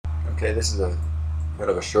Okay, this is a bit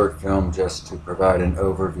of a short film just to provide an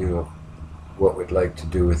overview of what we'd like to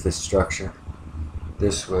do with this structure.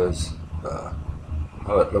 This was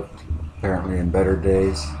how it looked apparently in better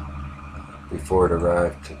days before it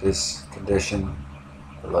arrived to this condition.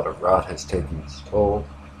 A lot of rot has taken its toll.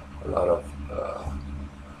 A lot of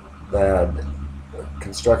bad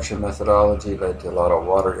construction methodology led to a lot of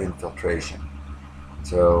water infiltration.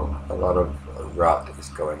 So a lot of rot is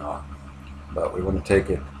going on. But we want to take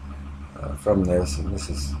it from this, and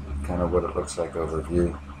this is kind of what it looks like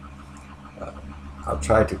overview. I'll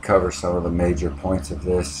try to cover some of the major points of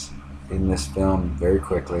this in this film very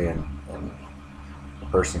quickly, and the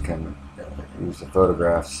person can use the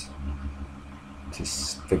photographs to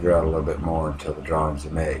figure out a little bit more until the drawings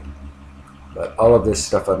are made. But all of this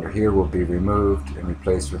stuff under here will be removed and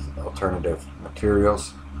replaced with alternative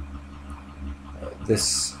materials.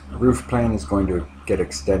 This roof plane is going to get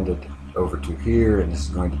extended over to here, and this is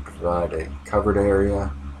going to provide a covered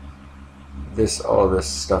area. All of this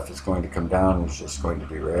stuff is going to come down. There's just going to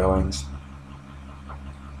be railings.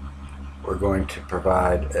 We're going to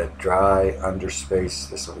provide a dry under space.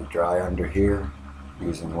 This will be dry under here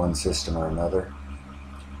using one system or another.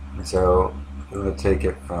 And so we're going to take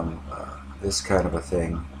it from this kind of a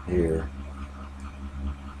thing here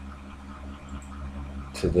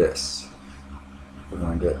to this. We're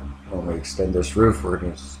going to, when we extend this roof, we're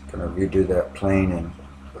just going to redo that plane in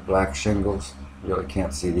the black shingles. You really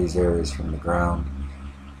can't see these areas from the ground.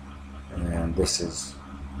 And this is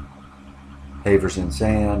pavers and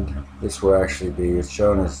sand. This will actually be, it's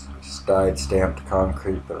shown as dyed stamped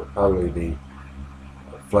concrete, but it'll probably be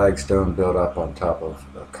flagstone built up on top of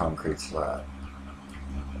a concrete slab.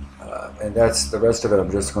 And that's the rest of it.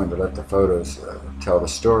 I'm just going to let the photos tell the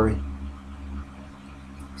story.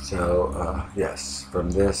 So yes,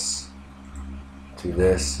 from this to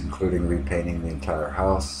this, including repainting the entire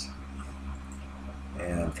house.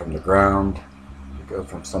 And from the ground, we go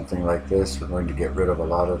from something like this. We're going to get rid of a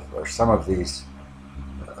lot of, or some of these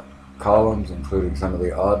columns, including some of the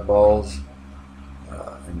oddballs,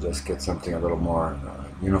 and just get something a little more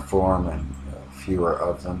uniform and fewer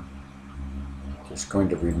of them. Just going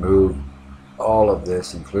to remove all of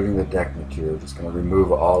this, including the deck material. Just going to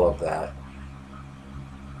remove all of that.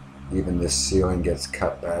 Even this ceiling gets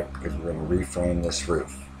cut back because we're going to reframe this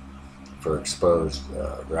roof for exposed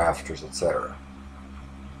rafters, etc.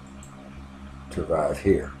 to arrive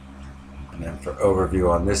here. And then for overview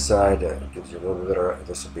on this side, it gives you a little bit of,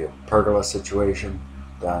 this will be a pergola situation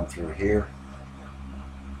down through here.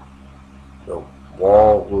 The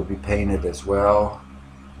wall will be painted as well.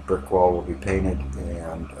 Brick wall will be painted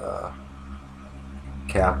and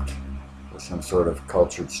capped with some sort of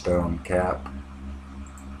cultured stone cap.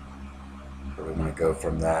 So we're going to go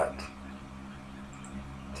from that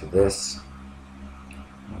to this.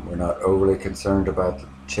 And we're not overly concerned about the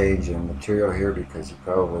change in material here because you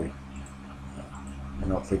probably, I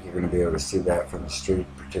don't think you're going to be able to see that from the street,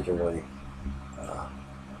 particularly.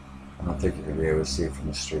 I don't think you're going to be able to see it from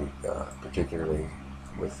the street, particularly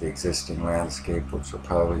with the existing landscape, which will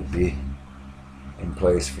probably be in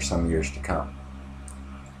place for some years to come.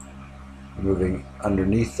 Moving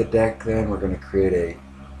underneath the deck, then we're going to create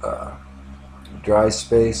a dry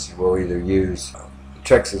space. We'll either use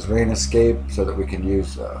Trex's rain escape so that we can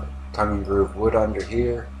use tongue and groove wood under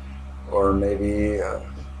here, or maybe in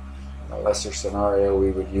a lesser scenario we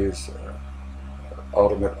would use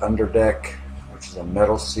ultimate underdeck, which is a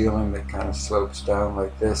metal ceiling that kind of slopes down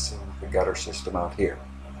like this, and the gutter system out here.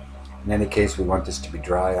 In any case, we want this to be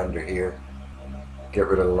dry under here. Get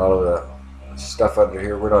rid of a lot of the stuff under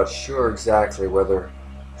here. We're not sure exactly whether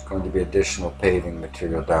there's going to be additional paving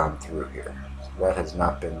material down through here. So that has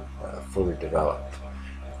not been fully developed.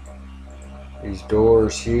 These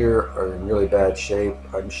doors here are in really bad shape.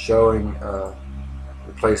 I'm showing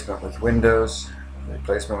replacement with windows,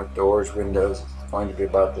 replacement with doors, windows. It's going to be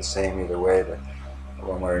about the same either way, but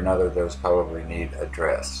one way or another those probably need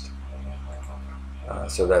addressed.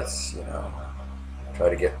 So that's, try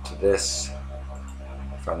to get to this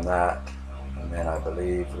from that, and then I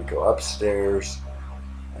believe we go upstairs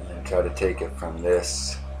and then try to take it from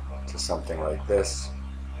this to something like this.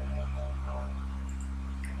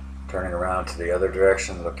 Turning around to the other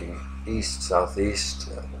direction, looking east, southeast.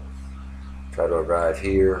 Try to arrive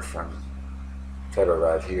here. You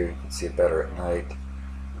can see it better at night.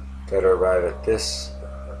 Try to arrive at this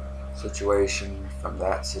situation from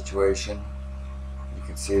that situation. You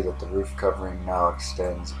can see that the roof covering now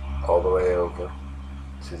extends all the way over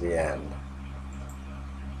to the end.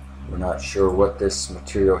 We're not sure what this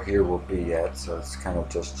material here will be yet, so it's kind of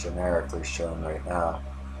just generically shown right now.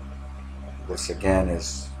 This again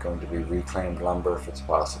is going to be reclaimed lumber if it's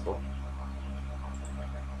possible.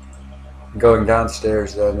 Going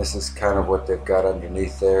downstairs then, this is kind of what they've got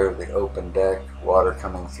underneath there, the open deck, water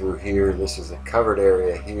coming through here. This is a covered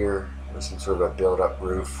area here with some sort of a build-up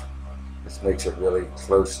roof. This makes it really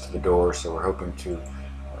close to the door, so we're hoping to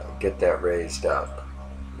get that raised up.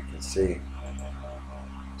 You can see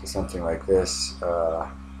to something like this.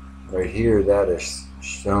 Right here, that is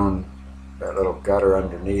shown, that little gutter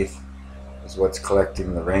underneath is what's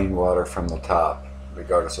collecting the rainwater from the top,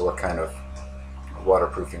 regardless of what kind of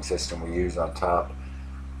waterproofing system we use on top.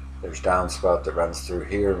 There's downspout that runs through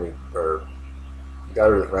here, or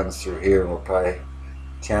gutter that runs through here, and we'll probably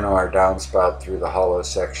channel our downspout through the hollow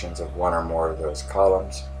sections of one or more of those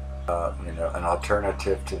columns. An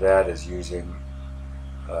alternative to that is using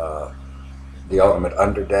the ultimate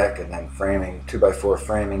underdeck and then framing, 2x4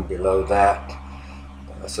 framing below that,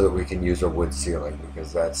 so that we can use a wood ceiling,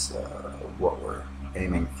 because that's what we're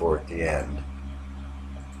aiming for at the end.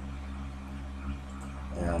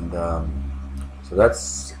 And so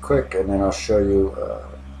that's quick, and then I'll show you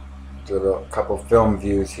do a couple film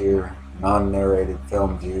views here, non-narrated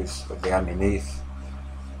film views of the underneath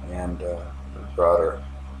and the broader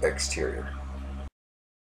exterior.